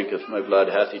flesh and drinketh my blood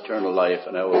hath eternal life,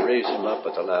 and I will raise him up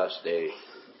at the last day.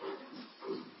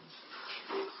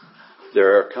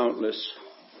 There are countless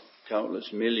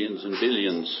millions and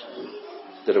billions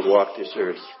that have walked this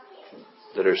earth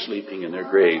that are sleeping in their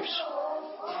graves.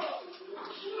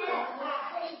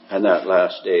 And that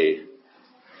last day,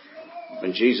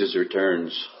 when Jesus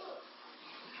returns,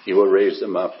 he will raise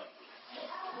them up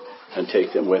and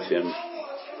take them with him.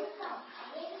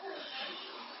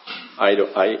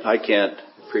 I can't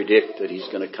predict that he's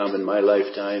going to come in my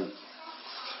lifetime,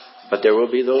 but there will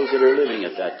be those that are living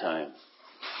at that time.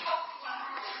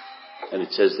 And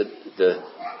it says that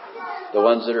the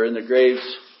ones that are in the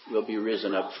graves will be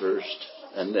risen up first,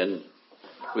 and then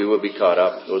we will be caught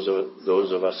up.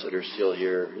 Those of us that are still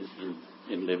here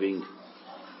in living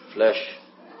flesh.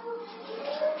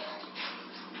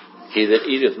 He that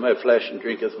eateth my flesh and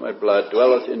drinketh my blood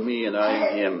dwelleth in me, and I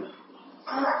in him.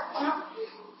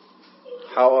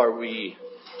 How are we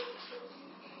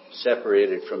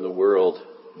separated from the world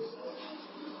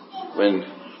when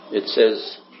it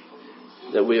says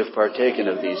that we have partaken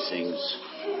of these things.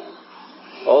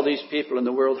 All these people in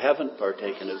the world haven't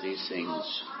partaken of these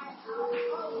things.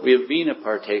 We have been a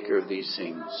partaker of these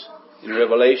things. In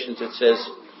Revelations it says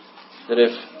that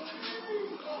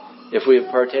if we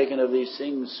have partaken of these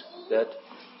things, that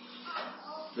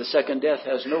the second death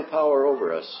has no power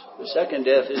over us. The second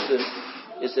death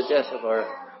is the death of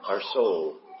our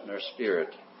soul and our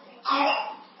spirit.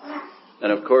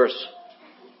 And of course,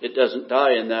 it doesn't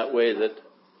die in that way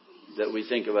that we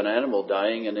think of an animal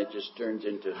dying and it just turns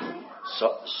into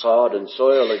sod and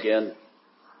soil again.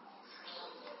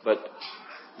 But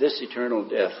this eternal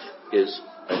death is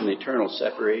an eternal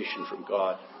separation from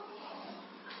God.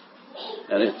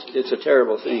 And it's a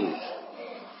terrible thing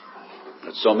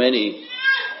that so many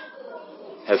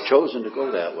have chosen to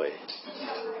go that way.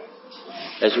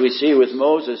 As we see with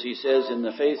Moses, he says in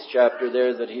the faith chapter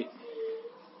there that he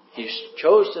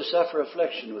chose to suffer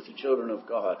affliction with the children of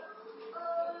God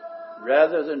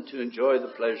rather than to enjoy the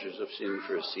pleasures of sin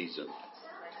for a season.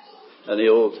 And the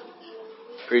old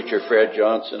preacher Fred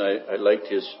Johnson, I liked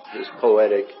his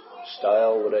poetic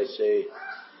style, would I say.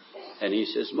 And he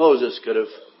says Moses could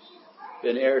have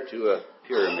been heir to a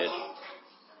pyramid.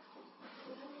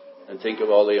 And think of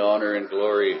all the honor and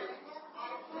glory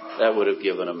that would have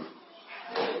given him.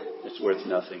 It's worth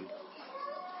nothing.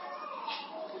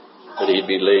 That he'd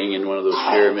be laying in one of those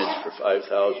pyramids for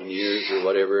 5,000 years or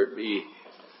whatever it be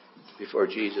before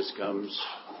Jesus comes.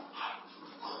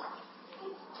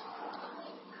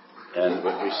 And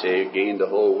what we say, gained the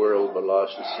whole world but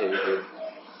lost his Savior.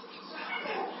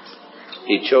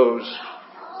 He chose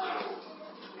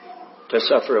to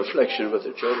suffer affliction with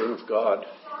the children of God,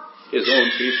 his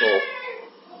own people.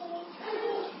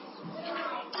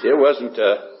 It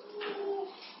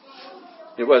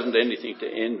wasn't anything to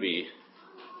envy,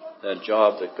 that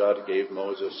job that God gave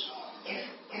Moses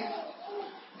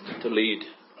to lead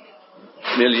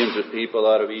millions of people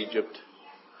out of Egypt,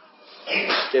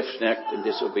 stiff-necked and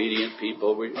disobedient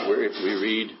people. We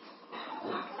read,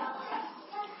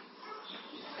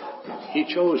 he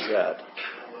chose that.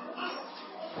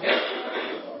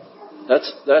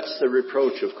 That's the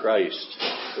reproach of Christ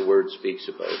the word speaks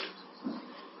about.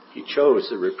 He chose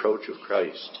the reproach of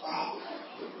Christ.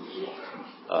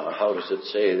 How does it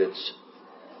say that's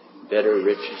better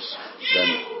riches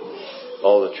than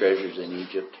all the treasures in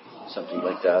Egypt? Something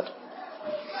like that.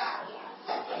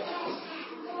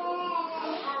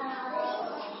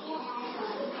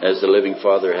 As the living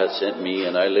Father hath sent me,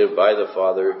 and I live by the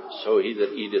Father, so he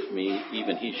that eateth me,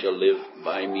 even he shall live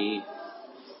by me.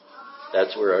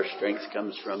 That's where our strength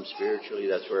comes from spiritually.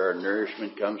 That's where our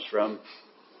nourishment comes from.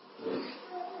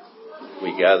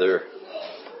 We gather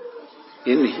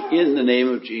in the name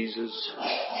of Jesus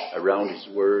around his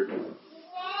word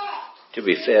to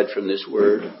be fed from this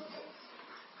word.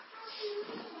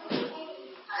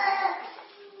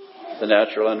 The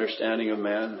natural understanding of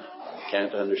man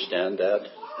can't understand that.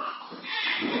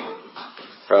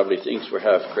 Probably thinks we're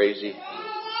half crazy.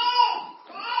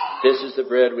 This is the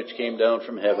bread which came down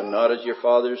from heaven, not as your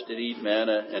fathers did eat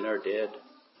manna and are dead.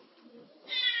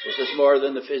 This is more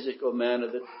than the physical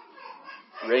manna that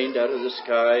rained out of the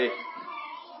sky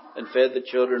and fed the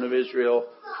children of Israel.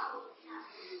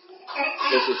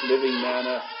 This is living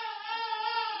manna.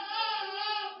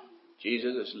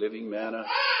 Jesus is living manna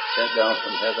sent down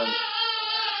from heaven.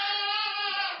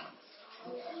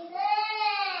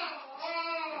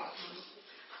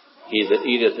 He that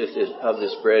eateth of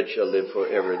this bread shall live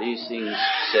forever. These things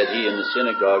said he in the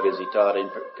synagogue as he taught in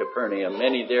Capernaum.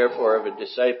 Many therefore of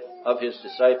his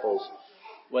disciples,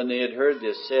 when they had heard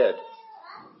this, said,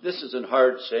 this is an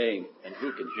hard saying, and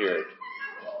who can hear it?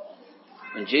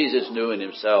 And Jesus knew in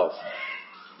himself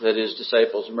that his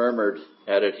disciples murmured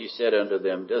at it. He said unto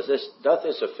them, doth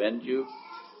this offend you?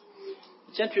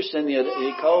 It's interesting that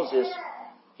he calls this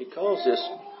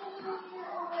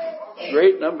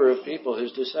great number of people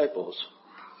his disciples.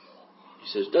 He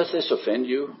says, doth this offend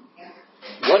you?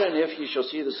 What and if ye shall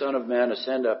see the Son of Man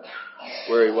ascend up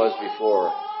where he was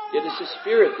before? It is the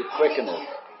Spirit that quickeneth.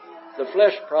 The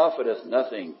flesh profiteth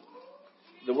nothing.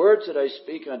 The words that I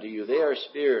speak unto you, they are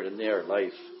spirit and they are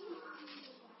life.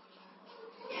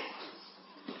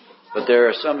 But there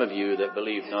are some of you that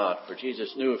believe not, for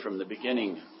Jesus knew from the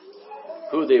beginning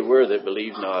who they were that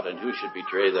believed not and who should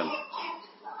betray them.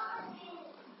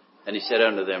 And he said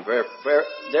unto them,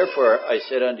 therefore I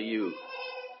said unto you,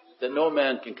 that no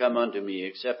man can come unto me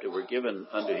except it were given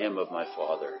unto him of my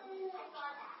Father.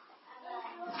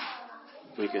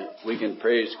 We can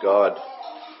praise God,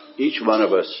 each one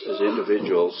of us as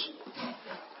individuals,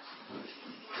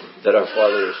 that our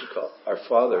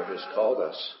Father has called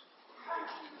us.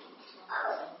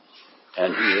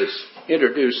 And He has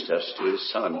introduced us to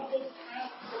His Son.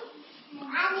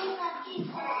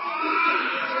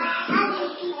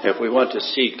 If we want to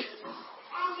seek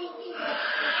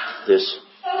this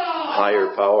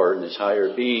higher power and this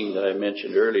higher being that I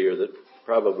mentioned earlier, that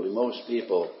probably most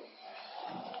people,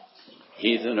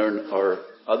 heathen or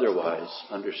otherwise,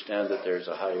 understand that there's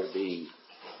a higher being.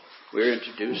 We're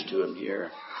introduced to Him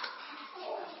here.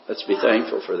 Let's be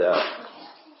thankful for that.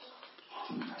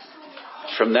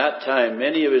 From that time,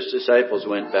 many of His disciples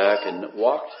went back and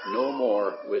walked no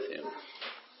more with Him.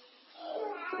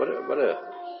 What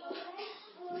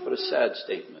a sad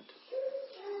statement.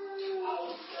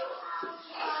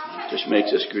 Just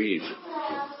makes us grieve.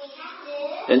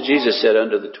 And Jesus said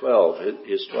unto the 12,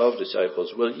 His 12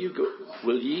 disciples,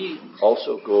 Will ye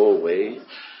also go away?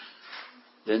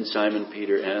 Then Simon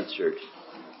Peter answered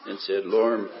and said,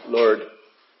 Lord,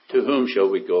 to whom shall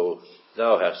we go?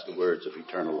 Thou hast the words of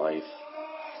eternal life.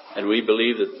 And we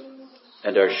believe that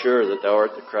and are sure that Thou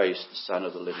art the Christ, the Son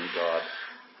of the living God.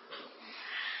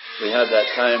 We had that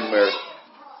time where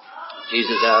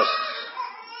Jesus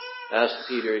asked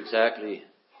Peter exactly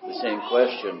the same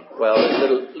question. Well,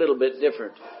 a little bit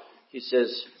different. He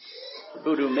says,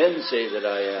 Who do men say that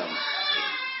I am?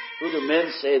 Who do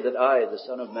men say that I, the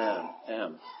Son of Man,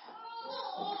 am?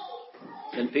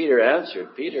 And Peter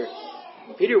answered. Peter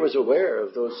was aware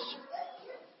of those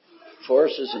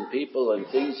forces and people and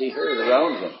things he heard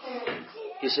around him.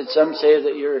 He said, some say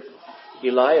that you're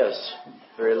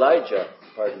Elijah,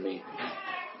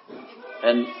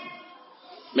 and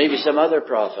maybe some other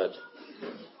prophet.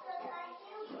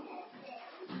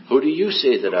 Who do you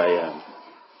say that I am?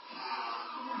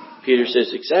 Peter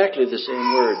says exactly the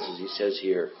same words as he says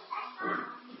here.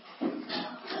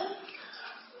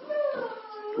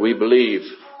 We believe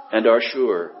and are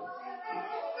sure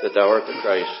that Thou art the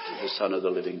Christ, the Son of the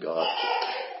living God.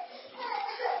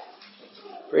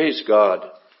 Praise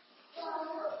God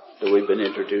that we've been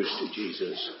introduced to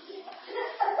Jesus.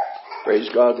 Praise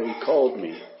God that He called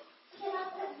me.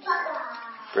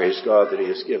 Praise God that He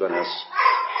has given us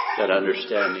that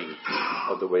understanding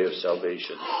of the way of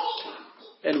salvation.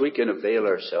 And we can avail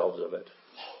ourselves of it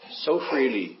so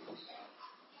freely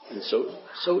and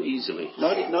so easily.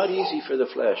 Not easy for the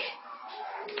flesh.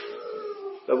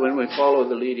 But when we follow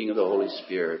the leading of the Holy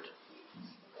Spirit,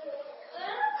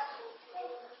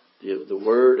 the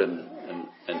Word and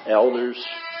elders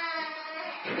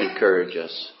encourage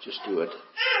us. Just do it.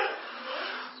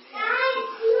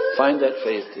 Find that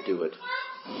faith to do it.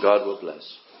 God will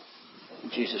bless. In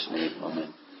Jesus' name,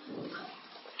 amen.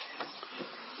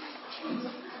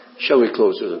 Shall we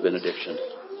close with a benediction?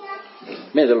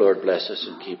 May the Lord bless us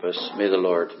and keep us. May the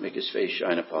Lord make His face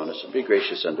shine upon us and be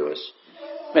gracious unto us.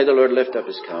 May the Lord lift up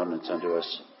His countenance unto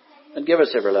us and give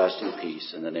us everlasting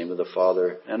peace. In the name of the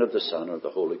Father, and of the Son, and of the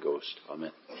Holy Ghost.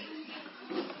 Amen.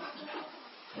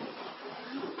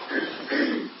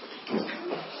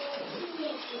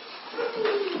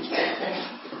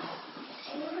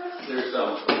 There's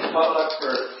potluck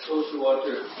for those who want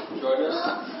to join us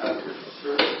after the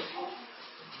service.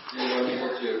 Anyone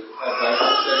able to have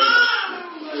Bible study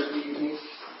Thursday evening?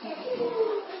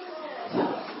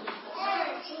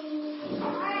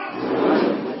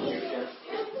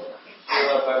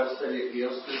 Bible study at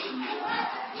Gales Thursday evening.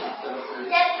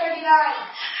 7:30.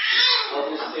 I'll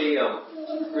just say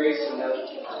grace, and then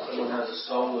someone has a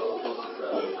song that will close it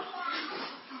out.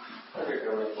 Dear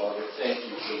Heavenly Father, thank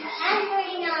you for this.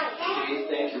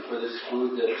 Thank you for this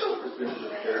food that has been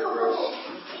prepared for us.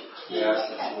 We ask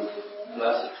that you would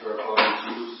bless it to our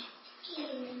bodies' use.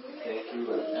 Thank you,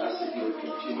 and ask that you would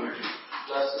continue to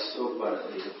bless us so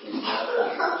abundantly that we can have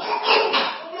that.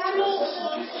 Bless us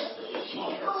in Jesus'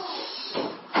 name.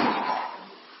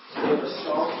 Do you have a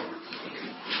song?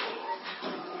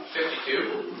 52.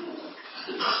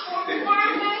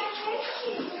 52.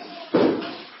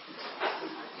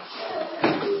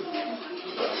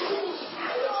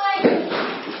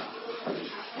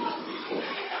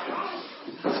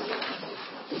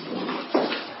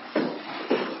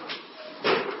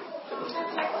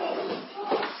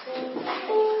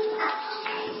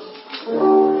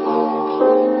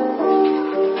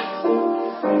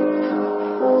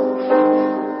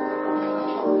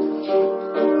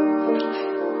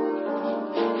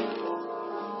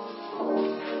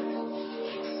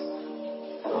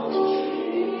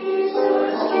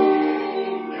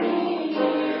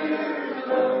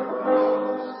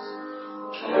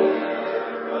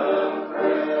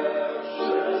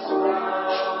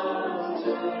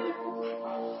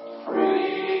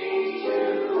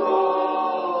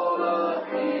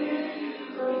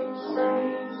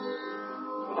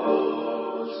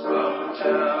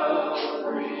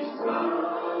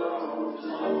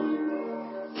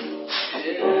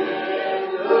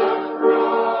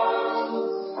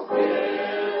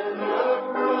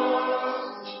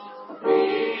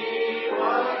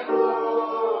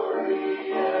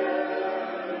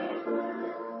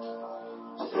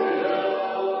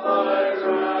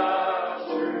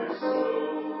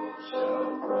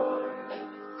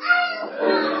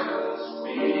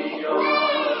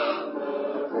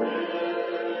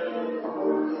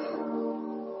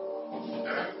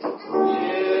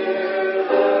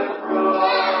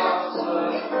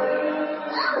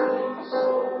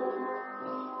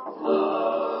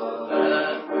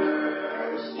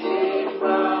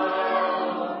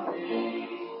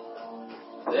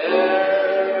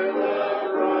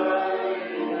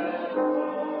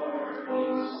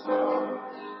 Lord.